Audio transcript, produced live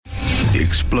The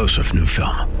explosive new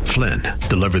film, Flynn,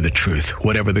 deliver the truth,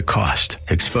 whatever the cost,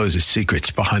 exposes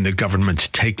secrets behind the government's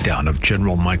takedown of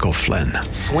General Michael Flynn.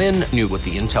 Flynn knew what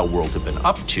the intel world had been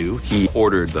up to. He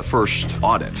ordered the first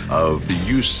audit of the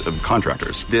use of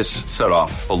contractors. This set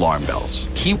off alarm bells.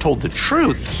 He told the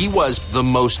truth. He was the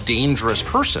most dangerous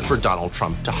person for Donald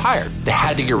Trump to hire. They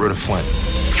had to get rid of Flynn.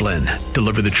 Flynn,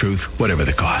 deliver the truth, whatever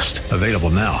the cost. Available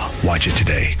now. Watch it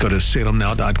today. Go to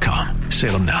salemnow.com.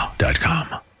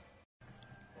 salemnow.com.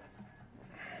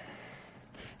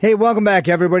 Hey, welcome back,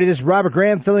 everybody. This is Robert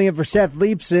Graham filling in for Seth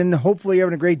Leapson. Hopefully you're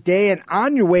having a great day. And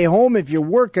on your way home, if you're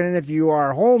working, and if you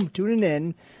are home tuning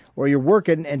in, or you're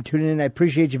working and tuning in, I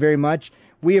appreciate you very much.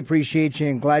 We appreciate you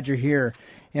and glad you're here.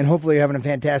 And hopefully you're having a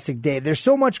fantastic day. There's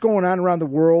so much going on around the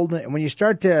world. And when you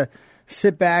start to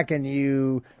sit back and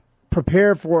you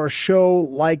prepare for a show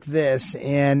like this,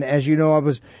 and as you know,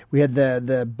 we had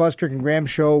the Buskirk and Graham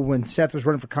show when Seth was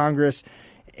running for Congress.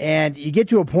 And you get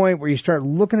to a point where you start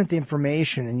looking at the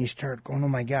information and you start going, oh,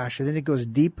 my gosh. And then it goes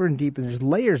deeper and deeper. And there's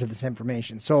layers of this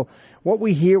information. So what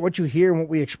you hear and what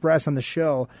we express on the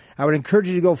show, I would encourage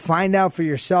you to go find out for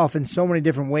yourself in so many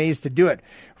different ways to do it.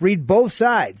 Read both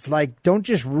sides. Like, don't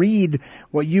just read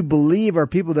what you believe are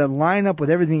people that line up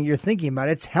with everything you're thinking about.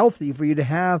 It's healthy for you to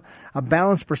have a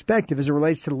balanced perspective as it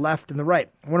relates to the left and the right.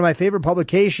 One of my favorite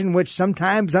publications, which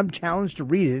sometimes I'm challenged to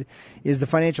read it, is the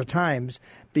Financial Times.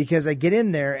 Because I get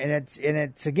in there and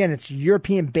it's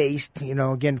European based,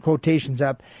 again, quotations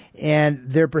up, and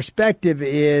their perspective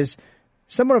is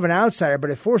somewhat of an outsider, but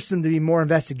it forces them to be more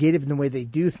investigative in the way they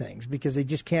do things because they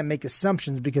just can't make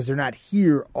assumptions because they're not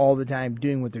here all the time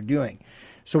doing what they're doing.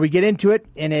 So we get into it,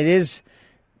 and it is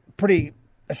pretty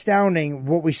astounding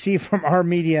what we see from our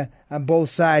media on both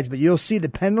sides, but you'll see the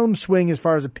pendulum swing as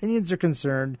far as opinions are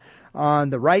concerned on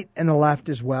the right and the left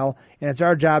as well, and it's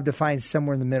our job to find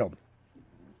somewhere in the middle.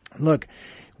 Look,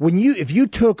 if you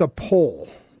took a poll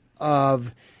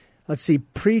of, let's see,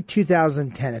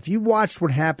 pre-2010, if you watched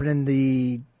what happened in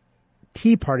the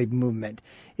Tea Party movement,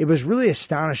 it was really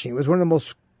astonishing. It was one of the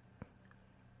most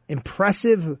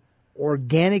impressive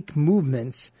organic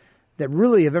movements that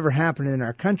really have ever happened in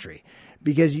our country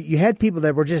because you had people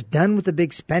that were just done with the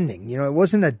big spending. It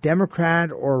wasn't a Democrat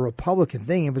or a Republican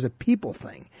thing. It was a people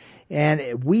thing.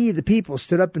 And we, the people,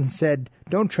 stood up and said,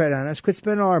 don't tread on us, quit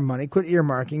spending all our money, quit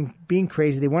earmarking, being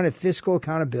crazy. They wanted fiscal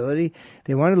accountability.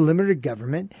 They wanted limited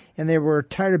government, and they were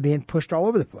tired of being pushed all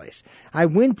over the place. I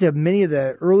went to many of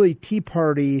the early Tea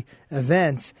Party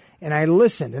events, and I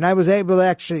listened, and I was able to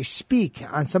actually speak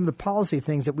on some of the policy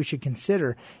things that we should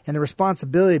consider and the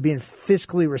responsibility of being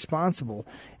fiscally responsible.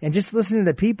 And just listening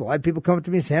to people. I had people come up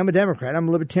to me and say, I'm a Democrat, I'm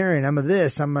a Libertarian, I'm a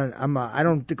this, I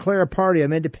don't declare a party,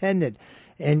 I'm independent.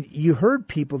 And you heard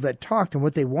people that talked, and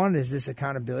what they wanted is this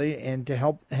accountability and to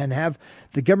help and have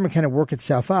the government kind of work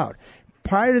itself out.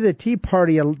 Prior to the Tea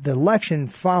Party, the election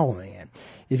following it,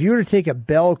 if you were to take a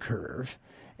bell curve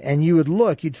and you would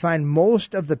look, you'd find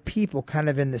most of the people kind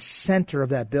of in the center of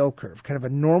that bell curve, kind of a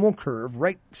normal curve,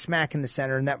 right smack in the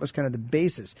center, and that was kind of the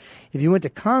basis. If you went to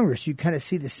Congress, you'd kind of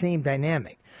see the same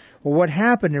dynamic. Well, what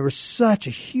happened, there was such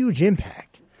a huge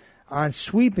impact on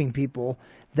sweeping people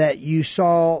that you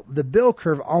saw the bill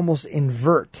curve almost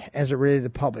invert as it related to the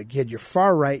public. You had your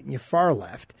far right and your far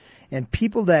left. And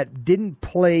people that didn't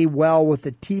play well with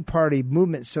the Tea Party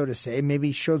movement, so to say,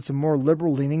 maybe showed some more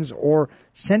liberal leanings or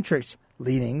centrist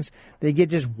leanings, they get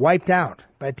just wiped out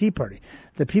by the Tea Party.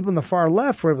 The people in the far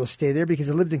left were able to stay there because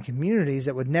they lived in communities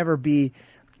that would never be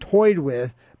toyed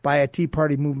with by a Tea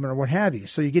Party movement or what have you.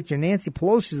 So you get your Nancy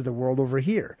Pelosi's of the world over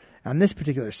here on this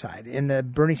particular side, and the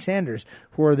Bernie Sanders,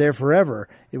 who are there forever,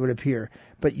 it would appear.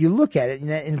 But you look at it, and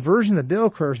that inversion of the bill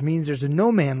curves means there's a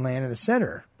no-man land in the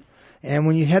center. And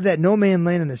when you have that no-man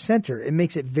land in the center, it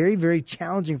makes it very, very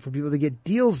challenging for people to get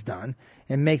deals done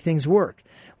and make things work.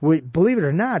 Believe it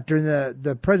or not, during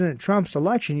the President Trump's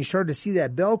election, you started to see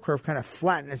that bell curve kind of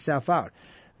flatten itself out.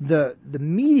 The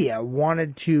media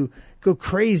wanted to go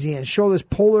crazy and show this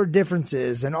polar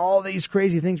differences and all these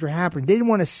crazy things were happening. You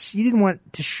didn't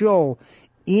want to show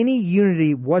any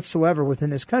unity whatsoever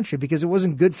within this country because it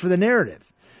wasn't good for the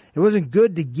narrative. It wasn't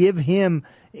good to give him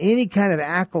any kind of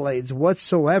accolades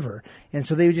whatsoever. And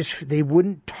so they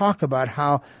wouldn't talk about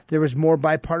how there was more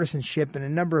bipartisanship in a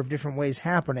number of different ways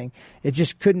happening. They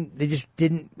just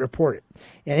didn't report it.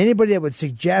 And anybody that would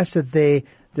suggest that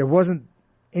there wasn't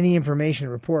any information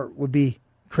to report would be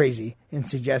crazy in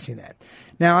suggesting that.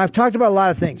 Now, I've talked about a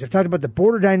lot of things. I've talked about the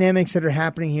border dynamics that are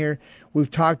happening here. We've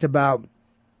talked about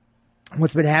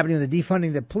what's been happening with the defunding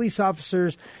of the police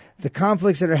officers, the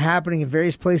conflicts that are happening in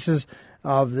various places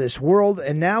of this world,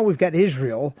 and now we've got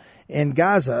Israel and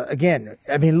Gaza. Again,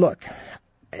 I mean, look,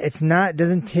 it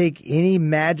doesn't take any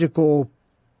magical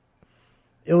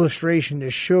illustration to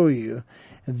show you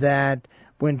that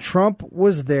when Trump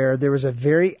was there was a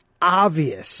very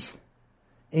obvious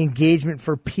engagement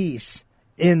for peace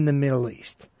in the Middle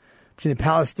East. Between the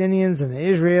Palestinians and the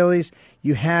Israelis,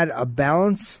 you had a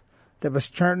balance that was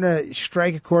starting to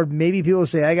strike a chord. Maybe people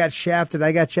say, I got shafted.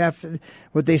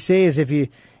 What they say is if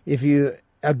you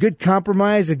a good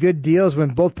compromise, a good deal is when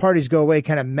both parties go away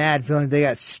kind of mad, feeling they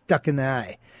got stuck in the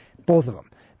eye, both of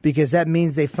them, because that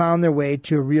means they found their way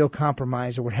to a real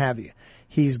compromise or what have you.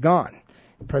 He's gone.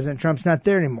 President Trump's not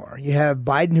there anymore. You have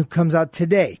Biden, who comes out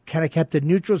today, kind of kept it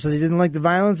neutral, says he doesn't like the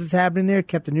violence that's happening there,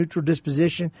 kept a neutral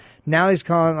disposition. Now he's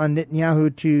calling on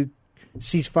Netanyahu to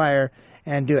cease fire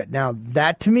and do it. Now,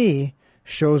 that to me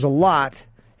shows a lot,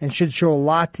 and should show a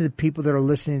lot to the people that are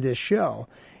listening to this show,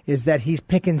 is that he's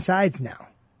picking sides now.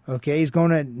 Okay, he's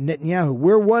going to Netanyahu.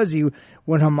 Where was he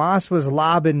when Hamas was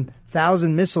lobbing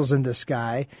 1,000 missiles into the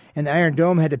sky and the Iron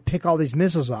Dome had to pick all these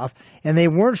missiles off, and they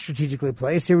weren't strategically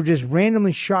placed? They were just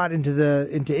randomly shot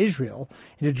into Israel,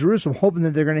 into Jerusalem, hoping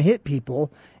that they're going to hit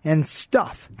people and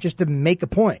stuff just to make a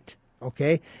point.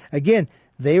 Okay, again,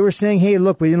 they were saying, hey,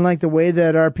 look, we didn't like the way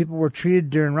that our people were treated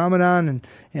during Ramadan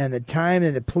and the time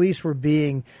and the police were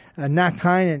being not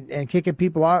kind and kicking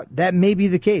people out. That may be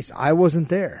the case. I wasn't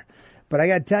there. But I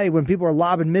got to tell you, when people are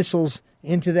lobbing missiles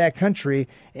into that country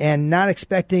and not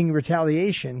expecting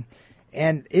retaliation,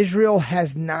 and Israel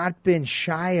has not been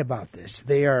shy about this.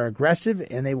 They are aggressive,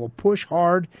 and they will push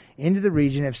hard into the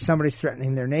region if somebody's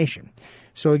threatening their nation.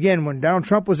 So again, when Donald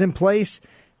Trump was in place,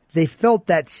 they felt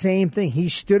that same thing. He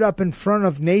stood up in front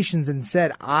of nations and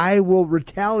said, I will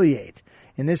retaliate.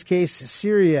 In this case,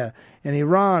 Syria and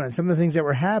Iran and some of the things that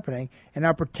were happening, and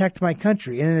I'll protect my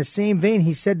country. And in the same vein,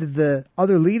 he said to the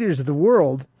other leaders of the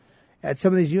world at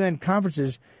some of these UN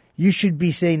conferences, you should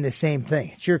be saying the same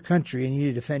thing. It's your country, and you need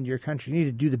to defend your country. You need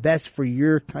to do the best for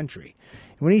your country.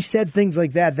 And when he said things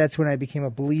like that, that's when I became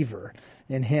a believer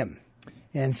in him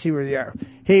and see where they are.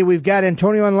 Hey, we've got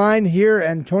Antonio online here.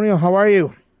 Antonio, how are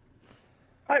you?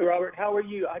 Hi, Robert. How are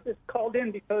you? I just called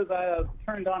in because I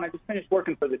just finished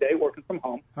working for the day, working from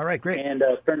home. All right, great. And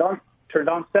turned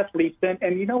on Seth Leibson.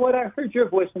 And you know what? I heard your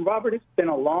voice. And, Robert, it's been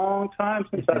a long time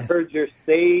since I've heard your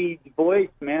sage voice,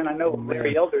 man. I know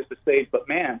Larry Elder's the sage, but,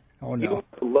 man, you're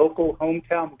a local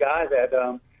hometown guy that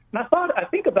and I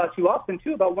think about you often,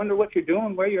 too, wonder what you're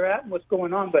doing, where you're at, and what's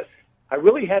going on. But I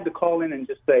really had to call in and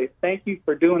just say thank you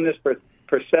for doing this for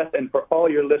Seth and for all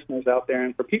your listeners out there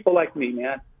and for people like me,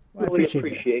 man. Really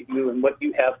appreciate you and what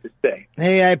you have to say.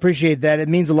 Hey, I appreciate that. It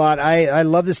means a lot. I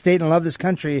love this state and I love this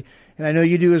country, and I know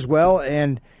you do as well.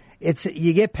 And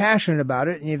you get passionate about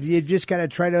it, and you've just got to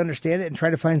try to understand it and try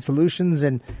to find solutions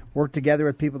and work together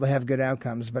with people to have good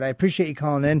outcomes. But I appreciate you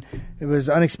calling in. It was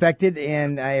unexpected,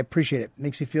 and I appreciate it.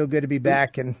 Makes me feel good to be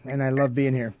back, and I love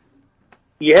being here.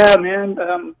 Yeah, man.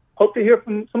 Hope to hear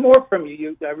some more from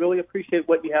you. I really appreciate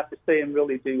what you have to say, and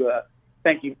really do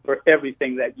thank you for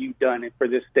everything that you've done and for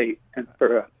this state and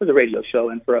for the radio show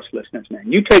and for us listeners, man.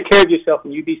 You take care of yourself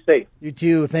and you be safe. You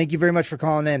too. Thank you very much for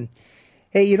calling in.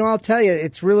 Hey, I'll tell you,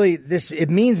 it's really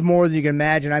it means more than you can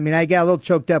imagine. I mean, I got a little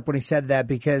choked up when he said that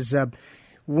because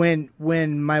when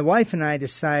my wife and I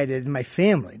decided, my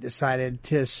family decided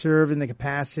to serve in the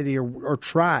capacity or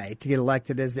try to get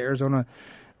elected as the Arizona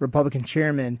Republican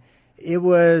chairman, it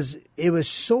was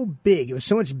so big. It was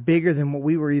so much bigger than what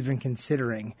we were even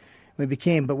considering.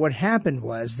 But what happened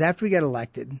was, after we got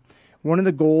elected, one of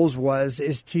the goals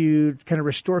is to kind of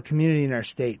restore community in our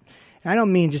state. And I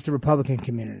don't mean just the Republican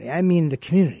community. I mean the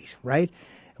communities, right?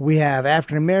 We have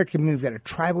African American community,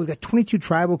 we've got 22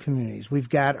 tribal communities. We've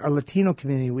got our Latino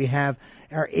community. We have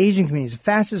our Asian communities. The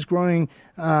fastest growing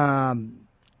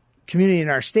community in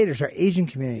our state is our Asian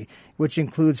community, which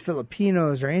includes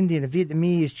Filipinos, or Indian,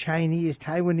 Vietnamese, Chinese,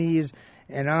 Taiwanese,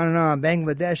 and on,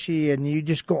 Bangladeshi, and you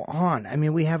just go on. I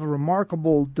mean, we have a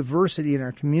remarkable diversity in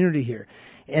our community here.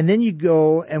 And then you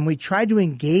go, and we try to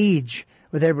engage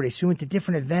with everybody. So we went to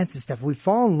different events and stuff. We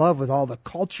fall in love with all the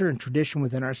culture and tradition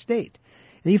within our state.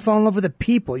 Then you fall in love with the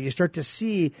people. You start to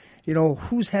see,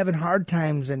 who's having hard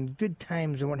times and good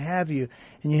times and what have you.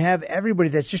 And you have everybody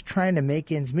that's just trying to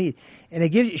make ends meet. And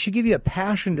it should give you a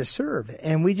passion to serve.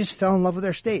 And we just fell in love with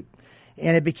our state.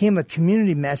 And it became a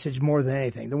community message more than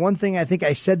anything. The one thing I think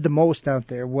I said the most out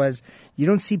there was, you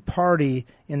don't see party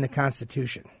in the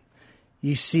Constitution.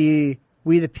 You see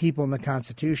we the people in the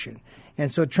Constitution.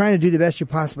 And so trying to do the best you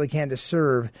possibly can to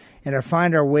serve and to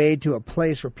find our way to a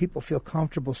place where people feel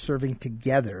comfortable serving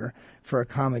together for a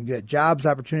common good. Jobs,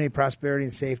 opportunity, prosperity,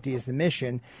 and safety is the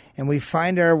mission. And we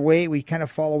find our way, we kind of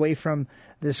fall away from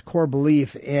this core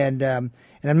belief. And I'm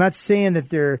not saying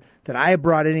that I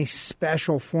brought any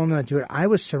special formula to it. I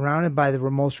was surrounded by the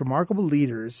most remarkable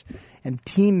leaders and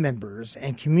team members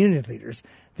and community leaders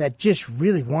that just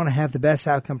really want to have the best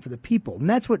outcome for the people. And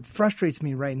that's what frustrates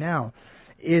me right now,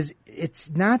 is it's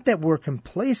not that we're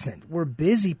complacent. We're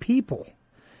busy people.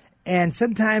 And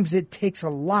sometimes it takes a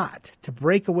lot to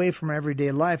break away from our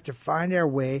everyday life to find our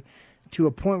way to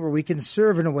a point where we can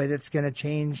serve in a way that's going to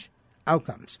change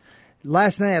outcomes.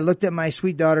 Last night I looked at my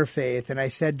sweet daughter, Faith, and I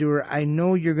said to her, I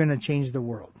know you're going to change the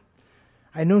world.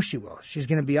 I know she will. She's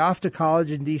going to be off to college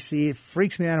in D.C. It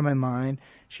freaks me out of my mind.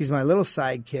 She's my little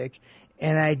sidekick.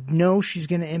 And I know she's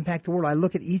going to impact the world. I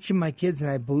look at each of my kids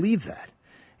and I believe that.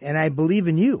 And I believe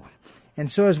in you. And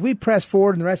so as we press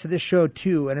forward in the rest of this show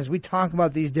too, and as we talk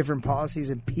about these different policies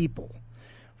and people,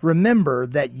 remember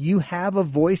that you have a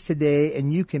voice today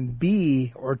and you can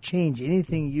be or change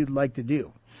anything you'd like to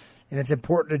do. And it's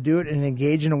important to do it and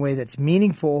engage in a way that's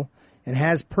meaningful and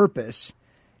has purpose,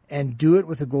 and do it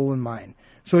with a goal in mind.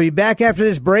 So we'll be back after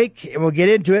this break and we'll get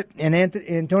into it. And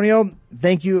Antonio,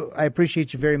 thank you. I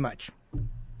appreciate you very much.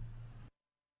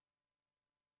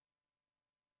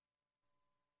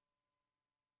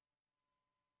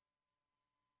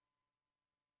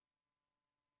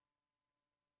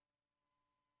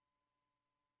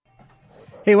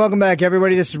 Hey, welcome back,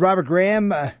 everybody. This is Robert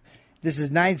Graham. This is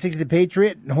 960 The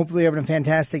Patriot, and hopefully you're having a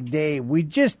fantastic day. We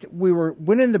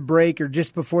went in the break, or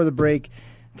just before the break,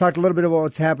 talked a little bit about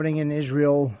what's happening in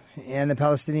Israel and the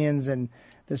Palestinians and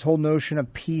this whole notion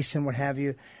of peace and what have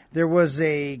you. There was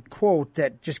a quote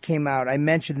that just came out. I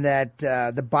mentioned that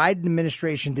the Biden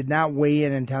administration did not weigh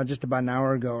in until just about an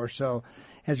hour ago or so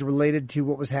as related to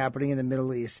what was happening in the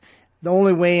Middle East. The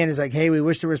only way in is like, hey, we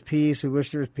wish there was peace,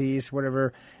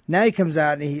 whatever. Now he comes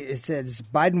out and he says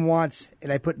Biden wants,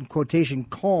 and I put in quotation,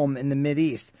 calm in the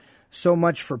Mideast. So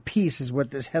much for peace is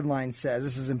what this headline says.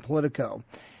 This is in Politico.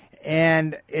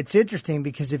 And it's interesting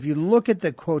because if you look at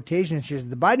the quotations here,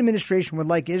 the Biden administration would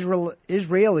like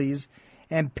Israelis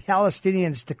and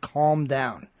Palestinians to calm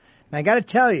down. And I got to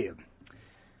tell you,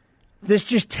 this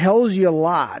just tells you a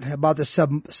lot about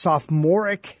the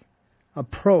sophomoric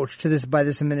approach to this by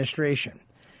this administration.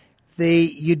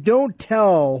 You don't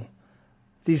tell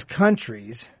these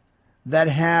countries that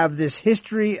have this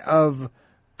history of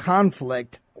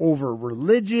conflict over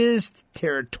religious,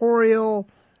 territorial,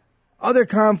 other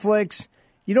conflicts,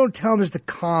 you don't tell them just to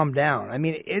calm down. I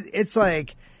mean, it's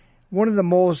like one of the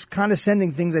most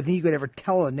condescending things I think you could ever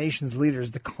tell a nation's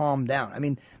leaders to calm down. I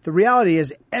mean, the reality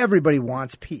is everybody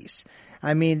wants peace.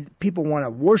 I mean, people want to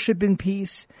worship in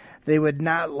peace. They would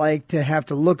not like to have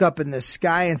to look up in the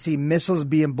sky and see missiles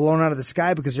being blown out of the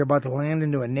sky because they're about to land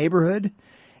into a neighborhood.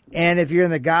 And if you're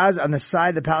in the Gaza, on the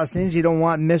side of the Palestinians, you don't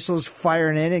want missiles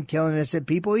firing in and killing innocent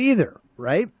people either,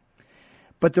 right?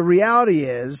 But the reality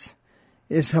is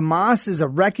Hamas is a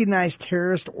recognized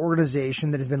terrorist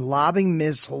organization that has been lobbing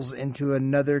missiles into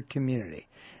another community.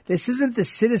 This isn't the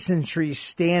citizenry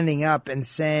standing up and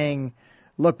saying,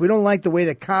 look, we don't like the way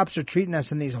the cops are treating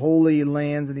us in these holy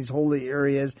lands and these holy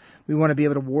areas. We want to be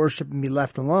able to worship and be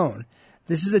left alone.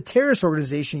 This is a terrorist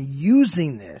organization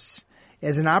using this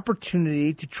as an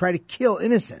opportunity to try to kill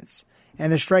innocents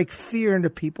and to strike fear into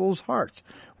people's hearts.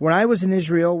 When I was in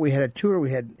Israel, we had a tour.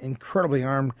 We had incredibly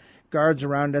armed guards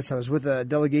around us. I was with a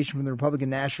delegation from the Republican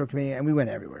National Committee, and we went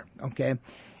everywhere, okay?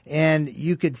 And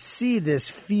you could see this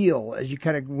feel as you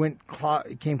kind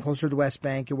of came closer to the West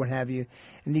Bank or what have you,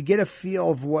 and you get a feel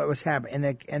of what was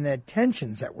happening and the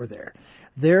tensions that were there.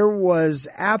 There was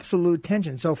absolute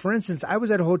tension. So, for instance, I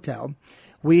was at a hotel.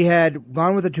 We had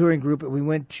gone with a touring group, and we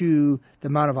went to the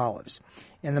Mount of Olives.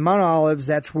 And the Mount of Olives,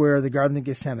 that's where the Garden of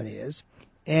Gethsemane is.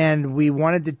 And we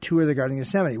wanted to tour the Garden of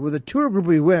Gethsemane. With the tour group,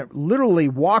 we went, literally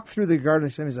walked through the Garden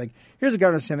of Gethsemane. It's like, here's the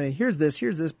Garden of Gethsemane, here's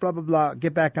this, blah, blah, blah,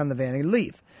 get back on the van and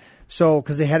leave. So,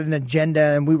 because they had an agenda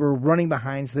and we were running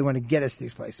behind, so they wanted to get us to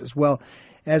these places. Well,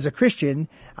 as a Christian,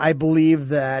 I believe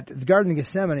that the Garden of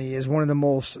Gethsemane is one of the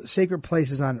most sacred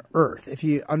places on earth. If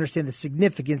you understand the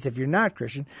significance, if you're not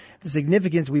Christian, the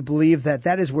significance, we believe that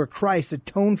that is where Christ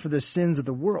atoned for the sins of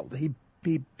the world. He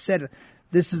said,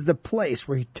 this is the place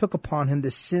where he took upon him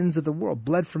the sins of the world,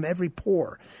 bled from every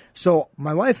pore. So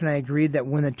my wife and I agreed that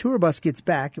when the tour bus gets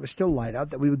back, it was still light out,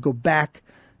 that we would go back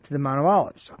to the Mount of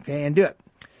Olives, okay, and do it.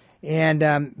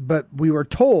 And but we were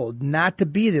told not to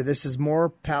be there. This is more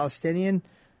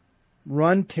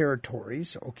Palestinian-run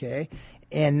territories, okay?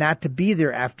 and not to be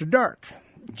there after dark,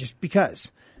 just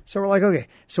because. So we're like, okay.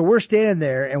 So we're standing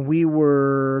there, and we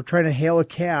were trying to hail a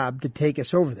cab to take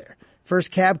us over there.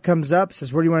 First cab comes up,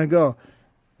 says, where do you want to go?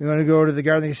 We want to go to the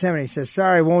Garden of Gethsemane. He says,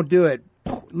 sorry, won't do it.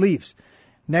 Leaves.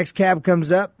 Next cab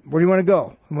comes up. Where do you want to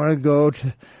go? We want to go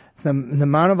to the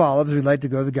Mount of Olives. We'd like to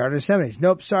go to the Garden of Gethsemane.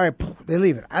 Nope, sorry. They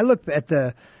leave it. I look at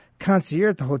the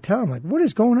concierge at the hotel. I'm like, what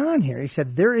is going on here? He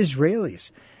said, they're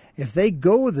Israelis. If they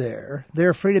go there, they're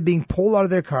afraid of being pulled out of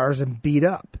their cars and beat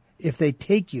up if they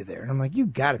take you there. And I'm like, you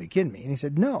got to be kidding me. And he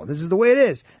said, no, this is the way it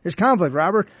is. There's conflict,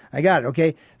 Robert. I got it.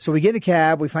 Okay. So we get in a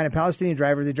cab. We find a Palestinian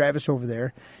driver. They drive us over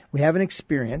there. We have an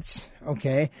experience.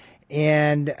 Okay.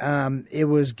 And it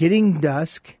was getting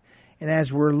dusk. And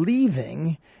as we're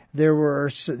leaving, there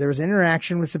was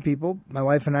interaction with some people. My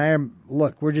wife and I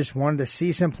we're just wanted to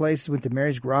see some places. Went to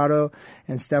Mary's Grotto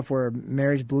and stuff where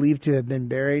Mary's believed to have been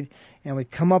buried. And we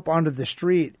come up onto the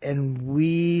street, and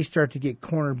we start to get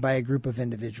cornered by a group of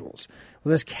individuals.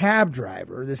 Well, this cab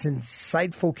driver, this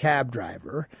insightful cab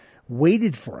driver,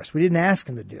 waited for us. We didn't ask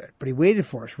him to do it, but he waited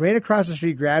for us, ran across the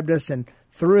street, grabbed us, and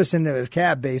threw us into his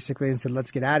cab, basically, and said, let's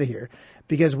get out of here.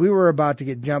 Because we were about to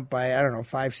get jumped by,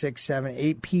 5, 6, 7,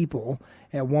 8 people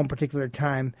at one particular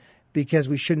time because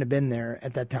we shouldn't have been there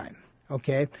at that time.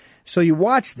 Okay, so you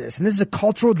watch this, and this is a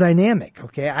cultural dynamic,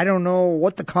 okay? I don't know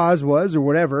what the cause was or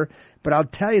whatever, but I'll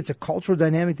tell you it's a cultural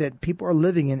dynamic that people are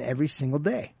living in every single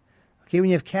day. Okay, when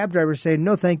you have cab drivers saying,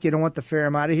 no, thank you, I don't want the fare,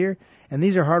 I'm out of here, and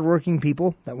these are hardworking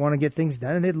people that want to get things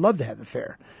done, and they'd love to have the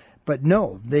fare. But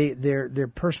no, their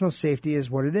personal safety is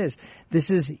what it is. This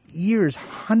is years,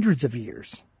 hundreds of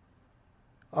years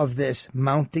of this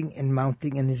mounting,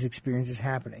 and these experiences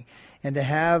happening. And to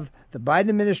have the Biden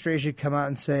administration come out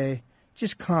and say,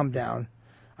 just calm down.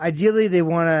 Ideally, they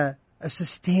want a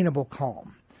sustainable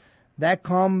calm. That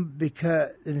calm,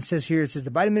 because, and it says here,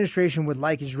 the Biden administration would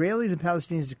like Israelis and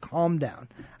Palestinians to calm down.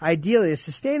 Ideally, a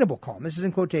sustainable calm. This is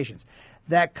in quotations.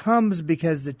 That comes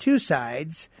because the two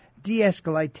sides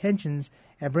de-escalate tensions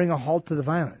and bring a halt to the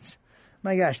violence.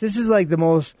 My gosh, this is like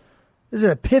this is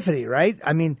an epiphany, right?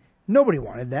 I mean, nobody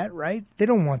wanted that, right? They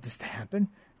don't want this to happen.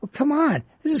 Well, come on.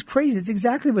 This is crazy. It's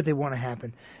exactly what they want to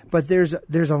happen. But there's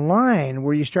a line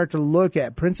where you start to look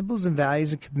at principles and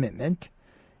values and commitment,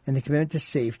 and the commitment to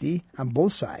safety on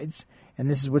both sides.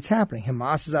 And this is what's happening.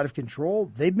 Hamas is out of control.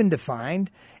 They've been defined.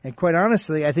 And quite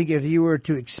honestly, I think if you were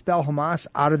to expel Hamas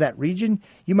out of that region,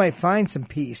 you might find some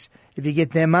peace if you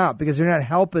get them out, because they're not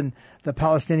helping the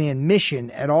Palestinian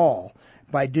mission at all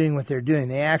by doing what they're doing.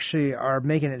 They actually are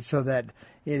making it so that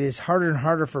it is harder and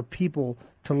harder for people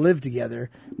to live together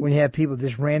when you have people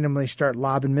just randomly start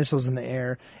lobbing missiles in the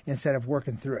air instead of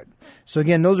working through it. So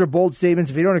again, those are bold statements.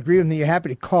 If you don't agree with me, you're happy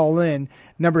to call in.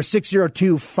 Number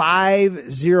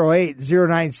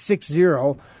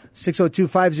 602-508-0960,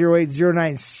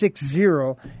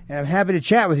 602-508-0960, and I'm happy to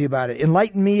chat with you about it.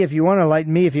 Enlighten me if you want to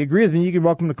enlighten me. If you agree with me, you're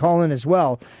welcome to call in as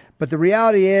well. But the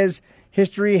reality is,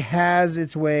 history has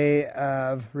its way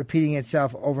of repeating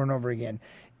itself over and over again.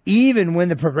 Even when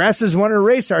the progressives want to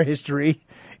erase our history,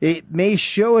 it may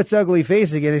show its ugly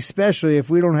face again, especially if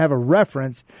we don't have a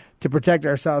reference to protect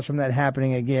ourselves from that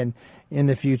happening again in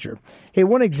the future. Hey,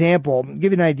 one example,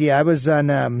 give you an idea. I was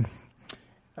on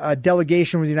a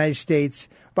delegation with the United States,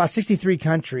 about 63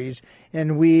 countries,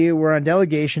 and we were on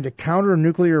delegation to counter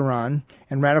nuclear Iran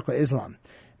and radical Islam.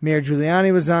 Mayor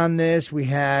Giuliani was on this. We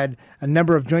had a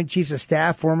number of Joint Chiefs of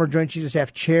Staff, former Joint Chiefs of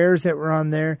Staff chairs that were on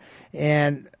there,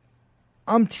 and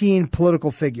umpteen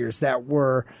political figures that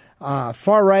were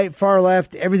far right, far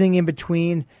left, everything in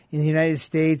between in the United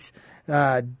States.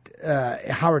 Howard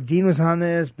Dean was on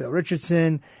this, Bill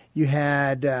Richardson. You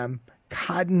had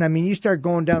Cotton. I mean, you start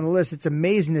going down the list. It's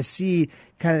amazing to see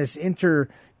kind of this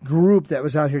intergroup that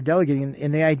was out here delegating.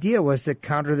 And the idea was to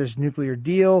counter this nuclear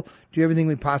deal, do everything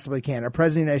we possibly can. Our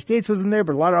president of the United States wasn't there,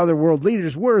 but a lot of other world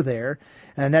leaders were there.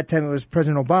 And that time it was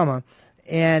President Obama.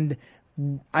 And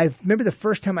I remember the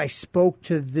first time I spoke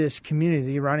to this community,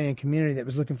 the Iranian community that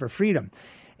was looking for freedom.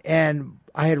 And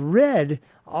I had read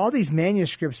all these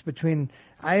manuscripts between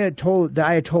the Ayatollahs,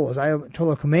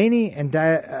 Ayatollah Khomeini and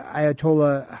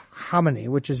Ayatollah Khamenei,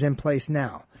 which is in place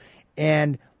now.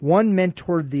 And one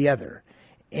mentored the other.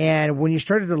 And when you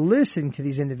started to listen to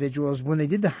these individuals, when they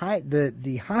did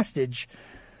the hostage,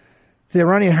 the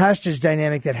Iranian hostage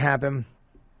dynamic that happened,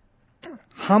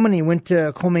 Khamenei went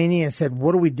to Khomeini and said,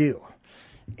 what do we do?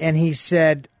 And he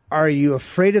said, are you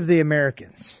afraid of the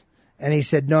Americans? And he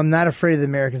said, no, I'm not afraid of the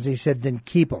Americans. He said, then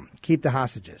keep them, keep the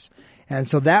hostages. And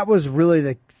so that was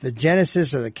really the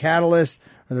genesis or the catalyst,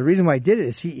 or the reason why he did it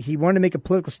is he wanted to make a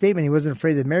political statement. He wasn't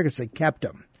afraid of the Americans, so he kept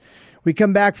them. We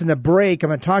come back from the break. I'm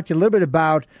going to talk to you a little bit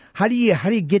about how do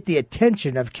you get the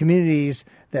attention of communities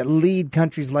that lead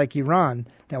countries like Iran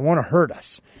that want to hurt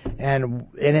us. And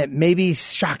it may be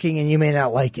shocking and you may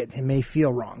not like it. It may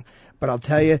feel wrong. But I'll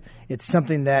tell you, it's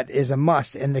something that is a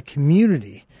must. And the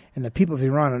community and the people of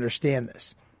Iran understand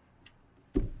this.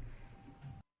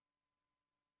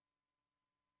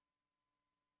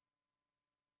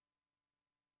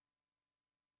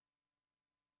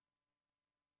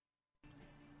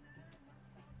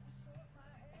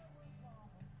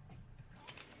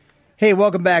 Hey,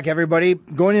 welcome back, everybody.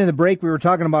 Going into the break, we were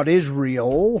talking about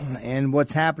Israel and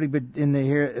what's happening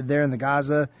there in the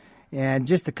Gaza and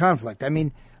just the conflict. I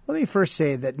mean, let me first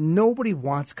say that nobody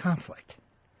wants conflict.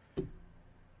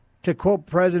 To quote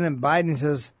President Biden, he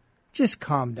says, just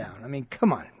calm down. I mean,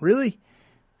 come on, really?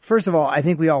 First of all, I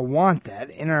think we all want that.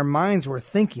 In our minds, we're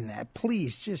thinking that.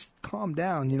 Please, just calm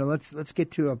down. Let's get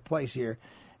to a place here.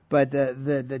 But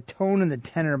the tone and the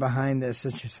tenor behind this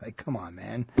is just like, come on,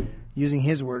 man. Using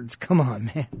his words, come on,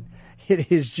 man.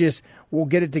 It is just, we'll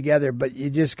get it together, but you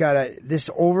just this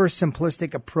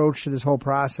oversimplistic approach to this whole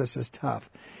process is tough.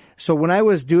 So when I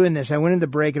was doing this, I went into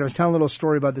break and I was telling a little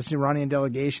story about this Iranian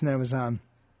delegation that I was on.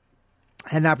 I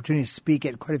had an opportunity to speak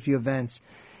at quite a few events.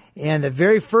 And the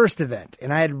very first event,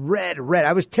 and I had read,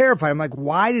 I was terrified. I'm like,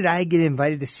 why did I get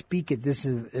invited to speak at this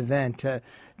event or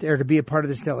to be a part of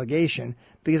this delegation?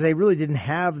 Because I really didn't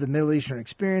have the Middle Eastern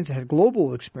experience. I had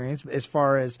global experience as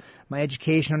far as my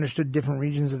education, understood different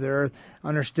regions of the earth,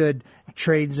 understood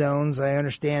trade zones. I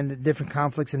understand the different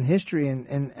conflicts in history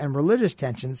and religious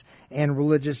tensions and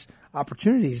religious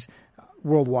opportunities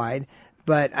worldwide.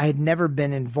 But I had never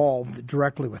been involved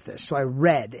directly with this. So I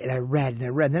read and I read and I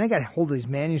read. And then I got a hold of these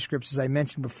manuscripts, as I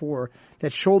mentioned before,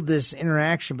 that showed this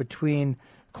interaction between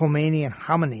Khomeini and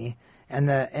Khamenei.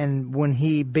 And when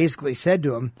he basically said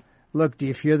to him, look, do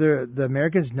you fear the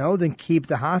Americans? No, then keep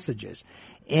the hostages.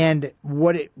 And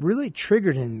what it really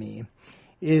triggered in me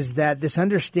is that this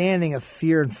understanding of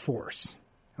fear and force.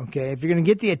 Okay, if you're going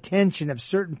to get the attention of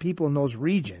certain people in those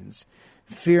regions,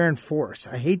 fear and force.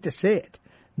 I hate to say it.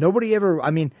 Nobody ever,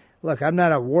 look, I'm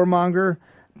not a warmonger,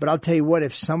 but I'll tell you what,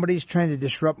 if somebody's trying to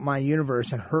disrupt my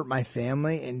universe and hurt my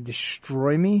family and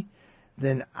destroy me,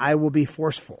 then I will be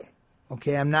forceful.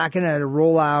 Okay, I'm not going to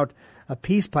roll out a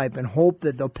peace pipe and hope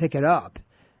that they'll pick it up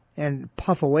and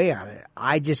puff away on it.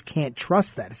 I just can't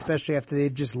trust that, especially after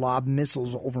they've just lobbed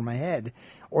missiles over my head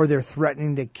or they're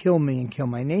threatening to kill me and kill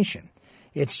my nation.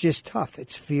 It's just tough.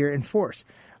 It's fear and force.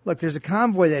 Look, there's a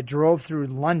convoy that drove through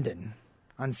London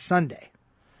on Sunday.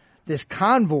 This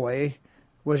convoy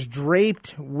was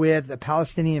draped with a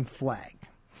Palestinian flag,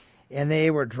 and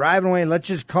they were driving away. Let's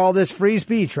just call this free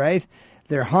speech, right?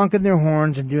 They're honking their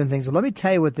horns and doing things. So let me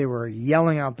tell you what they were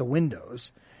yelling out the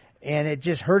windows, and it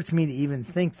just hurts me to even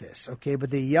think this, okay?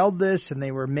 But they yelled this, and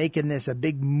they were making this a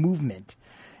big movement.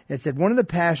 It said one of the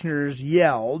passengers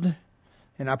yelled,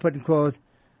 and I put in quote,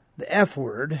 the F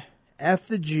word, F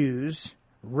the Jews,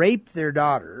 raped their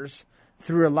daughters,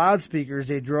 through loudspeakers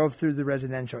they drove through the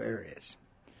residential areas.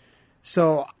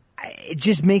 So it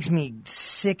just makes me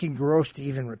sick and gross to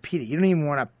even repeat it. You don't even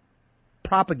want to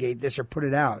propagate this or put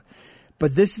it out.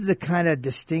 But this is the kind of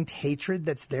distinct hatred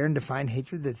that's there and defined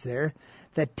hatred that's there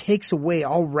that takes away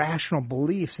all rational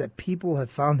beliefs that people have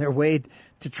found their way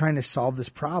to trying to solve this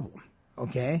problem.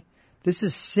 Okay? This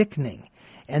is sickening.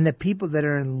 And the people that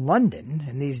are in London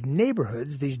and these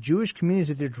neighborhoods, these Jewish communities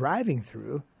that they're driving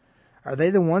through, are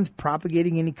they the ones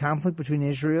propagating any conflict between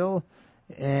Israel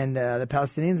and the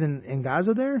Palestinians in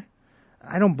Gaza there?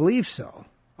 I don't believe so,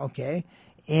 okay?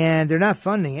 And they're not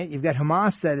funding it. You've got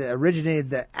Hamas that originated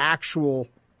the actual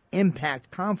impact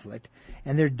conflict,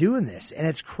 and they're doing this. And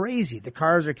it's crazy. The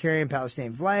cars are carrying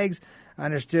Palestinian flags. I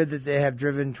understood that they have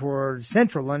driven toward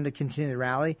central London to continue the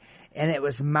rally. And it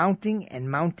was mounting and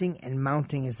mounting and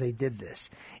mounting as they did this.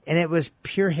 And it was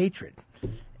pure hatred.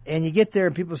 And you get there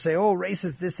and people say, oh,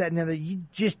 racist, this, that, and the other. You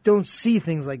just don't see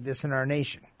things like this in our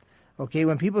nation. Okay,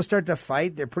 when people start to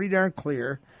fight, they're pretty darn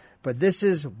clear. But this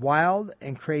is wild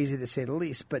and crazy to say the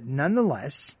least. But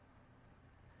nonetheless,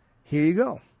 here you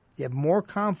go. You have more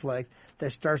conflict that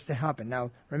starts to happen.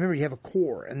 Now, remember, you have a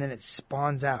core, and then it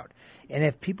spawns out. And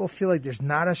if people feel like there's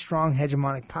not a strong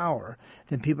hegemonic power,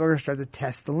 then people are going to start to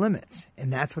test the limits.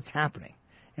 And that's what's happening.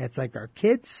 And it's like our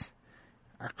kids,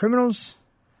 our criminals,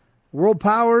 world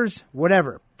powers,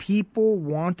 whatever. People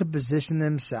want to position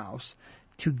themselves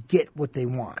to get what they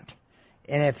want.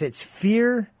 And if it's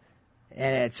fear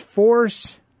and it's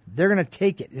force, they're going to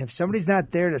take it. And if somebody's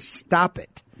not there to stop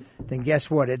it, then guess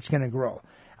what? It's going to grow.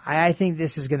 I think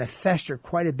this is going to fester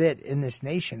quite a bit in this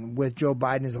nation with Joe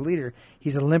Biden as a leader.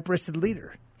 He's a limp-wristed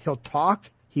leader. He'll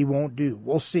talk he won't do.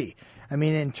 We'll see. I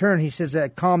mean, in turn, he says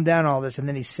that calm down all this, and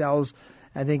then he sells.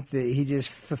 I think that he just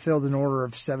fulfilled an order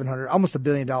of almost $1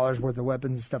 billion worth of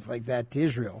weapons and stuff like that to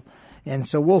Israel. And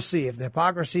so we'll see if the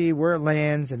hypocrisy, where it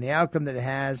lands and the outcome that it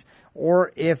has,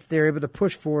 or if they're able to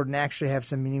push forward and actually have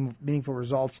some meaningful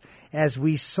results, as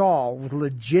we saw with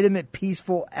legitimate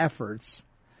peaceful efforts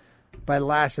by the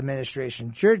last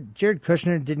administration. Jared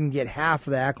Kushner didn't get half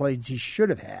of the accolades he should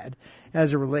have had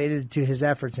as it related to his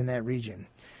efforts in that region.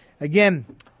 Again,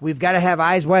 we've got to have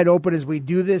eyes wide open as we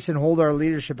do this and hold our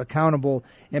leadership accountable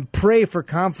and pray for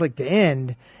conflict to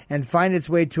end and find its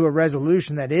way to a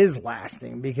resolution that is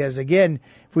lasting. Because, again,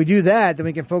 if we do that, then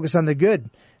we can focus on the good.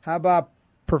 How about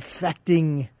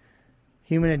perfecting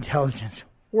human intelligence,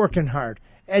 working hard,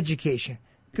 education,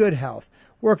 good health,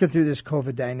 working through this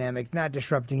COVID dynamic, not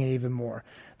disrupting it even more.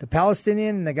 The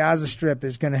Palestinian and the Gaza Strip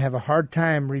is going to have a hard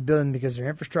time rebuilding because their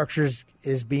infrastructure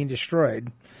is being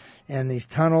destroyed. And these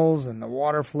tunnels and the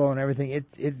water flow and everything,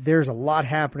 there's a lot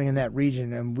happening in that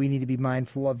region, and we need to be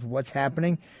mindful of what's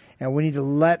happening. And we need to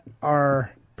let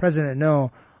our president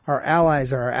know our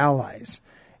allies are our allies.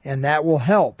 And that will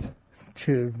help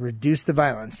to reduce the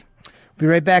violence. We'll be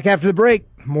right back after the break.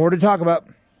 More to talk about.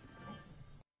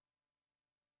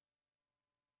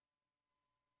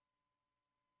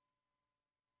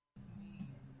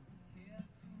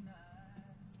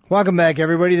 Welcome back,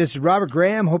 everybody. This is Robert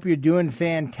Graham. Hope you're doing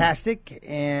fantastic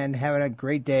and having a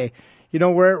great day. You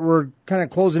know, we're kind of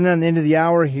closing in on the end of the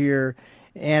hour here,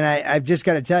 and I've just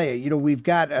got to tell you, we've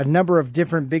got a number of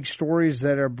different big stories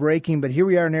that are breaking, but here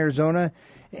we are in Arizona,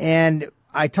 and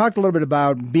I talked a little bit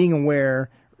about being aware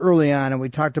early on, and we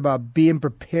talked about being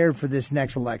prepared for this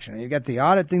next election. You've got the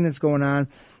audit thing that's going on,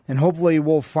 and hopefully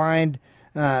we'll find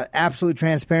absolute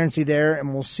transparency there,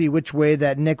 and we'll see which way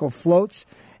that nickel floats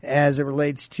as it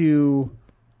relates to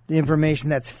the information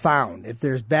that's found. If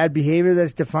there's bad behavior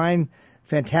that's defined,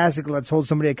 fantastic. Let's hold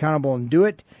somebody accountable and do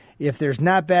it. If there's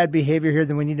not bad behavior here,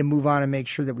 then we need to move on and make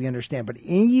sure that we understand. But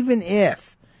even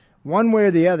if, one way or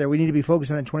the other, we need to be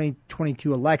focused on the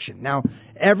 2022 election. Now,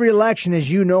 every election,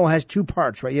 as you know, has two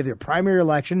parts, right? You have your primary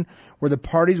election where the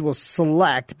parties will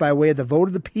select by way of the vote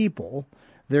of the people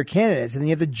their candidates, and then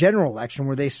you have the general election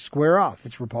where they square off. If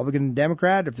it's Republican and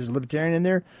Democrat, if there's a Libertarian in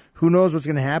there, who knows what's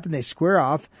going to happen? They square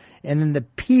off, and then the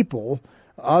people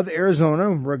of Arizona,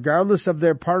 regardless of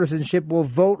their partisanship, will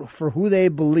vote for who they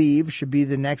believe should be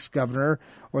the next governor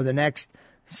or the next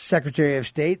Secretary of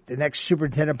State, the next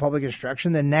Superintendent of Public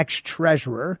Instruction, the next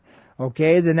treasurer,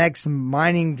 okay, the next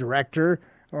mining director,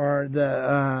 or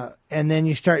and then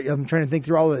you start, I'm trying to think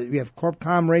through all of it. We have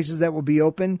CorpCom races that will be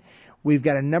open. We've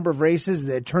got a number of races,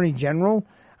 the Attorney General.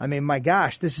 I mean, my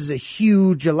gosh, this is a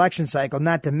huge election cycle,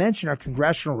 not to mention our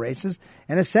congressional races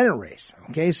and a Senate race.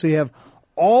 Okay, so you have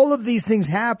all of these things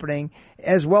happening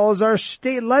as well as our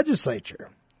state legislature.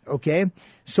 Okay,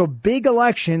 so big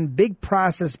election, big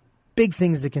process, big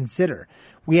things to consider.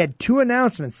 We had two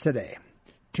announcements today.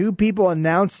 Two people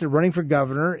announced they're running for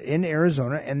governor in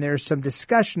Arizona, and there's some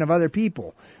discussion of other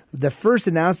people. The first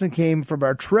announcement came from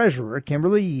our treasurer,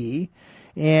 Kimberly Yee,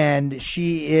 and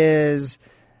she is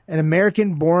an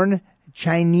American-born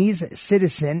Chinese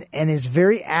citizen and is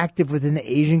very active within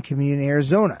the Asian community in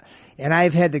Arizona. And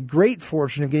I've had the great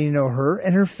fortune of getting to know her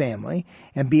and her family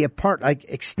and be a part, like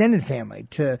extended family,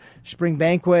 to spring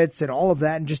banquets and all of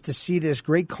that, and just to see this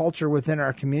great culture within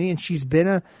our community. And she's been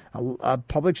a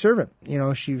public servant.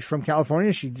 She's from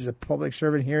California. She's a public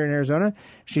servant here in Arizona.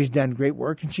 She's done great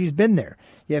work, and she's been there.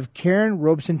 You have Karen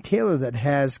Robeson Taylor that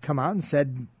has come out and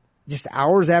said, just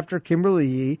hours after Kimberly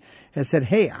Yee has said,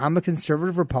 hey, I'm a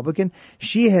conservative Republican.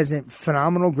 She has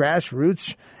phenomenal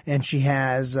grassroots, and she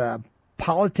has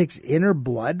politics in her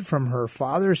blood from her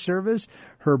father's service,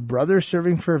 her brother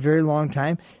serving for a very long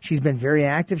time. She's been very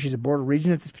active. She's a board of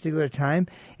regent at this particular time,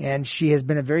 and she has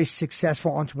been a very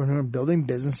successful entrepreneur building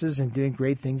businesses and doing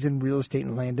great things in real estate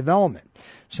and land development.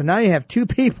 So now you have two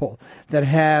people that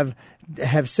have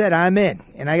said, I'm in.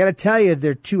 And I got to tell you,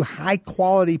 they're two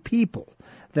high-quality people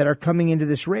that are coming into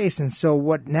this race. And so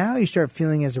what now you start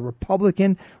feeling as a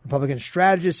Republican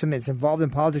strategist, somebody that's involved in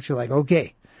politics, you're like,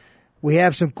 okay, we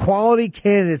have some quality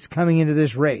candidates coming into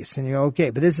this race. And you're okay,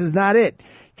 but this is not it,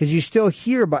 because you still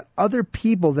hear about other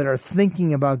people that are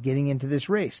thinking about getting into this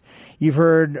race. You've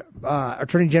heard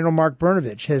Attorney General Mark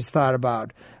Brnovich has thought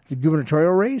about the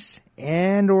gubernatorial race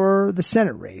and or the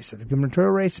Senate race, or the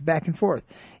gubernatorial race, back and forth.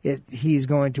 He's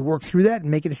going to work through that and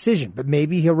make a decision, but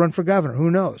maybe he'll run for governor. Who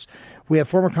knows? We have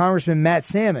former Congressman Matt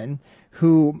Salmon,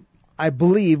 who I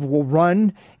believe, will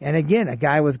run. And again, a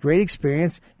guy with great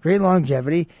experience, great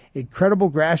longevity, incredible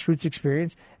grassroots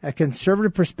experience, a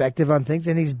conservative perspective on things.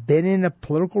 And he's been in a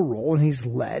political role and he's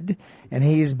led and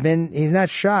he's not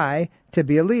shy to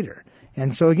be a leader.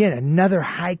 And so again, another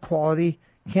high quality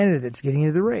candidate that's getting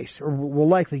into the race or will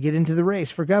likely get into the race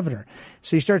for governor.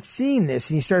 So you start seeing this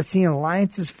and you start seeing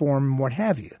alliances form and what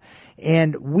have you.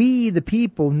 And we, the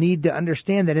people, need to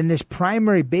understand that in this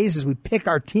primary basis, we pick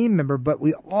our team member, but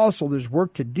there's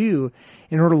work to do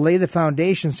in order to lay the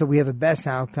foundation so we have the best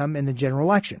outcome in the general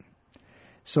election.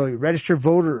 So you register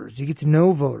voters, you get to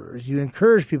know voters, you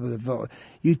encourage people to vote,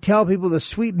 you tell people the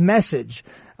sweet message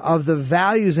of the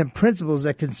values and principles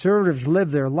that conservatives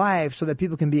live their life so that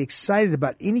people can be excited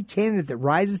about any candidate that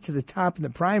rises to the top in the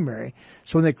primary.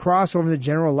 So when they cross over the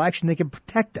general election, they can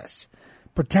protect us,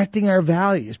 protecting our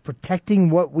values, protecting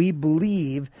what we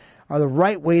believe are the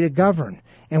right way to govern.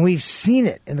 And we've seen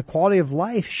it in the quality of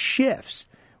life shifts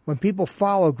when people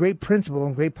follow great principle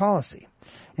and great policy.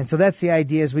 And so that's the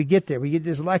idea as we get there. We get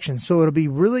this election. So it'll be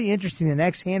really interesting the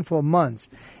next handful of months.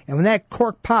 And when that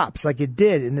cork pops, like it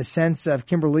did in the sense of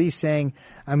Kimberly saying,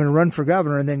 I'm going to run for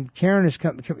governor, and then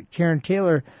Karen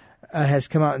Taylor has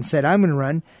come out and said, I'm going to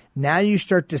run. Now you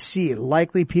start to see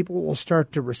likely people will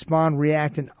start to respond,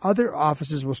 react, and other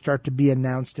offices will start to be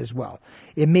announced as well.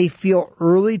 It may feel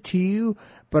early to you,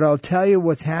 but I'll tell you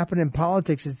what's happened in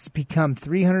politics. It's become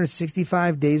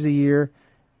 365 days a year,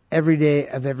 every day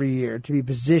of every year, to be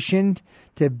positioned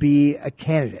to be a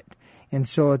candidate. And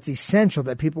so it's essential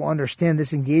that people understand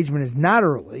this engagement is not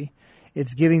early.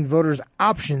 It's giving voters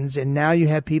options, and now you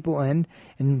have people in,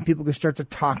 and people can start to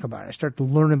talk about it, start to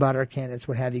learn about our candidates,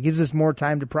 what have you. It gives us more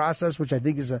time to process, which I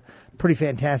think is a pretty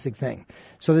fantastic thing.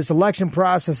 So this election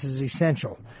process is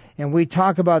essential, and we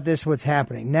talk about this, what's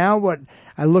happening. Now what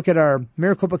I look at our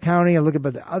Maricopa County, I look at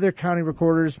the other county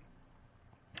recorders,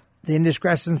 the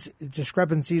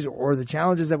discrepancies or the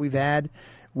challenges that we've had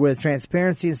with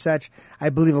transparency and such, I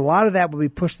believe a lot of that will be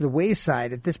pushed to the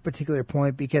wayside at this particular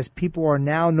point because people are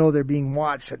now know they're being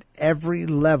watched at every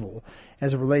level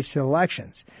as it relates to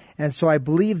elections. And so I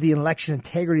believe the election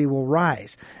integrity will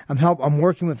rise. I'm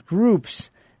working with groups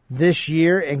this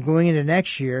year and going into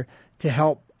next year to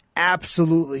help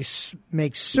absolutely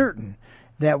make certain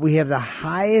that we have the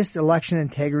highest election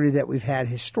integrity that we've had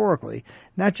historically,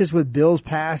 not just with bills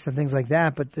passed and things like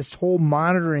that, but this whole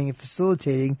monitoring and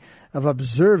facilitating of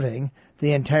observing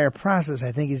the entire process,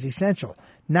 I think, is essential.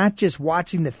 Not just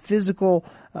watching the physical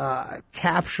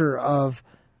capture of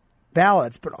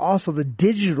ballots, but also the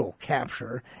digital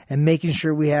capture and making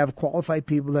sure we have qualified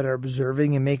people that are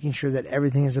observing and making sure that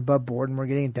everything is above board and we're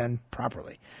getting it done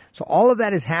properly. So all of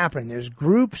that is happening. There's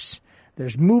groups.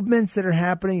 There's movements that are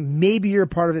happening. Maybe you're a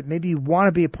part of it. Maybe you want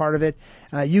to be a part of it.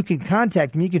 You can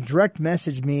contact me. You can direct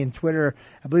message me in Twitter.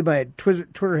 I believe my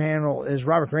Twitter handle is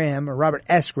Robert Graham, or Robert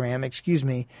S. Graham, excuse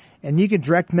me. And you can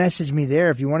direct message me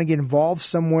there. If you want to get involved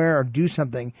somewhere or do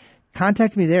something,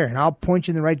 contact me there, and I'll point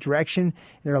you in the right direction.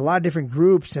 There are a lot of different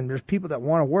groups, and there's people that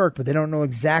want to work, but they don't know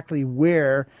exactly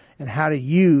where and how to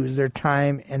use their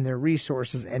time and their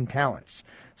resources and talents.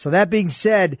 So that being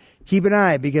said, keep an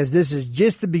eye, because this is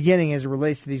just the beginning as it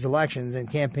relates to these elections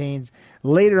and campaigns.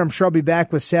 Later, I'm sure I'll be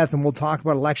back with Seth, and we'll talk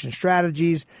about election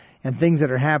strategies and things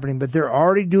that are happening. But they're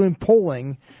already doing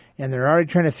polling, and they're already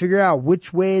trying to figure out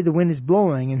which way the wind is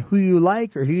blowing and who you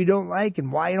like or who you don't like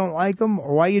and why you don't like them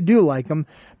or why you do like them,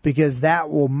 because that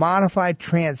will modify,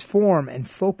 transform, and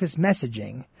focus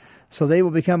messaging so they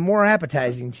will become more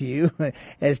appetizing to you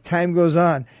as time goes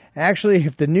on. Actually,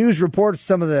 if the news reports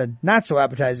some of the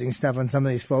not-so-appetizing stuff on some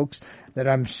of these folks that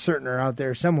I'm certain are out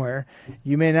there somewhere,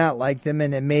 you may not like them,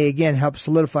 and it may, again, help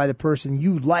solidify the person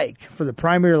you like for the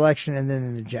primary election and then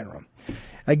in the general.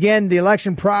 Again, the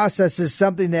election process is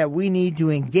something that we need to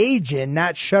engage in,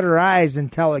 not shut our eyes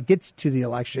until it gets to the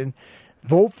election.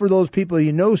 Vote for those people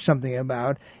you know something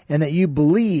about and that you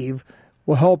believe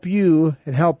will help you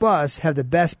and help us have the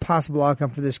best possible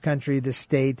outcome for this country, this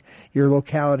state, your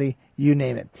locality, you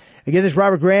name it. Again, this is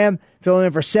Robert Graham filling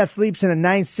in for Seth Leapson at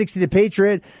 960 The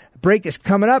Patriot. The break is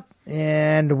coming up,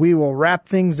 and we will wrap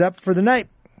things up for the night.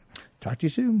 Talk to you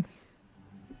soon.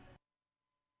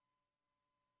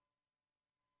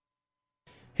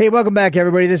 Hey, welcome back,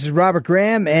 everybody. This is Robert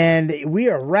Graham, and we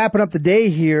are wrapping up the day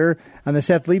here on the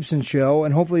Seth Leapson Show,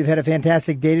 and hopefully you've had a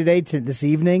fantastic day today, this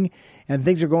evening, and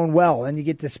things are going well, and you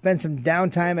get to spend some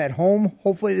downtime at home,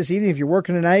 hopefully this evening. If you're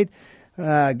working tonight,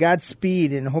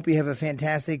 Godspeed, and hope you have a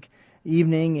fantastic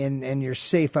evening, and you're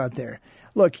safe out there.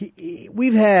 Look,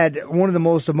 we've had one of the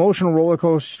most emotional roller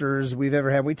coasters we've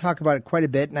ever had. We talk about it quite a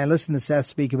bit, and I listen to Seth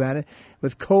speak about it,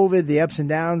 with COVID, the ups and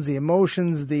downs, the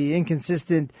emotions, the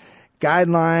inconsistent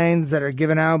guidelines that are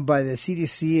given out by the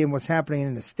CDC and what's happening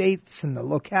in the states and the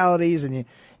localities, and you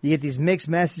get these mixed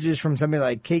messages from somebody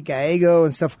like Kate Gallego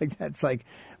and stuff like that. It's like,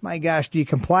 my gosh, do you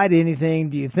comply to anything?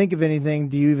 Do you think of anything?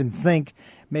 Do you even think?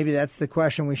 Maybe that's the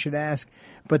question we should ask.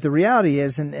 But the reality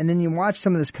is, and then you watch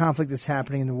some of this conflict that's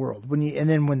happening in the world. And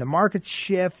then when the markets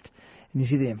shift and you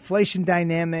see the inflation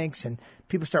dynamics and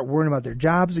people start worrying about their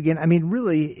jobs again, I mean,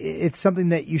 really, it's something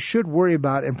that you should worry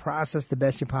about and process the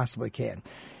best you possibly can.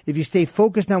 If you stay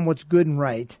focused on what's good and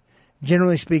right,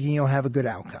 generally speaking, you'll have a good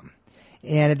outcome.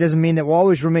 And it doesn't mean that we'll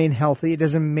always remain healthy. It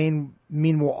doesn't mean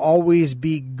we'll always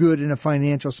be good in a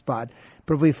financial spot.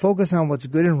 But if we focus on what's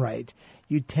good and right,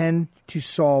 you tend to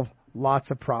solve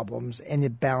lots of problems, and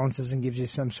it balances and gives you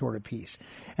some sort of peace.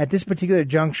 At this particular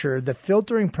juncture, the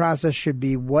filtering process should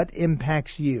be what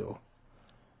impacts you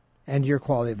and your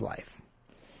quality of life.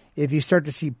 If you start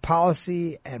to see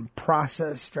policy and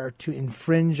process start to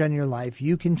infringe on your life,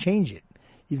 you can change it.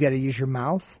 You've got to use your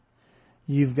mouth.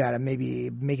 You've got to maybe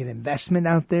make an investment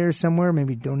out there somewhere,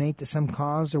 maybe donate to some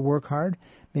cause or work hard.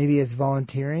 Maybe it's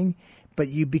volunteering, but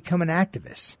you become an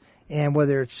activist. And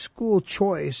whether it's school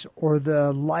choice or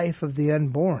the life of the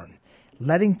unborn,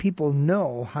 letting people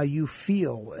know how you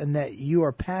feel and that you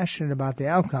are passionate about the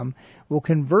outcome will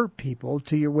convert people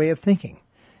to your way of thinking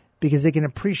because they can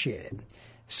appreciate it.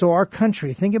 So our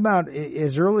country, think about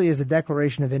as early as the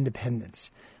Declaration of Independence.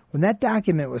 When that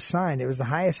document was signed, it was the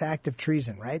highest act of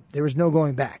treason, right? There was no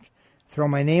going back. Throw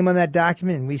my name on that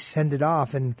document and we send it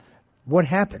off. And what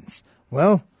happens?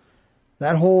 Well,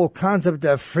 that whole concept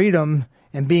of freedom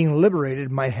and being liberated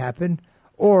might happen.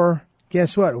 Or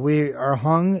guess what? We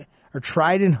are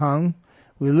tried and hung.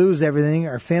 We lose everything.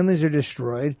 Our families are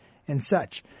destroyed and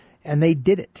such. And they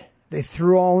did it. They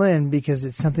threw all in because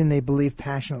it's something they believe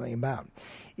passionately about.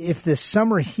 If the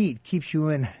summer heat keeps you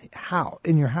in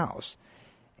your house,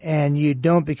 and you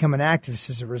don't become an activist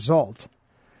as a result,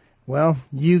 well,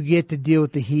 you get to deal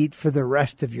with the heat for the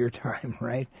rest of your time,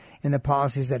 right? And the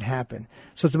policies that happen.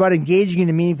 So it's about engaging in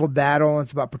a meaningful battle.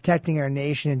 It's about protecting our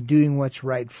nation and doing what's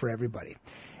right for everybody.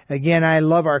 Again, I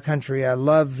love our country. I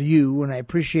love you, and I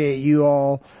appreciate you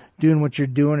all doing what you're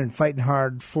doing and fighting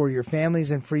hard for your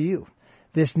families and for you.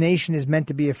 This nation is meant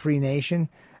to be a free nation.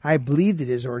 I believe it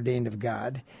is ordained of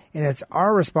God, and it's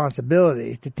our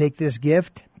responsibility to take this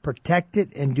gift, protect it,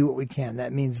 and do what we can.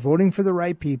 That means voting for the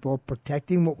right people,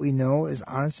 protecting what we know is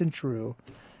honest and true,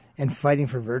 and fighting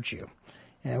for virtue.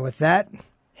 And with that,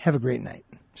 have a great night.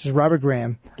 This is Robert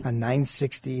Graham on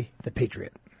 960 The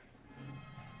Patriot.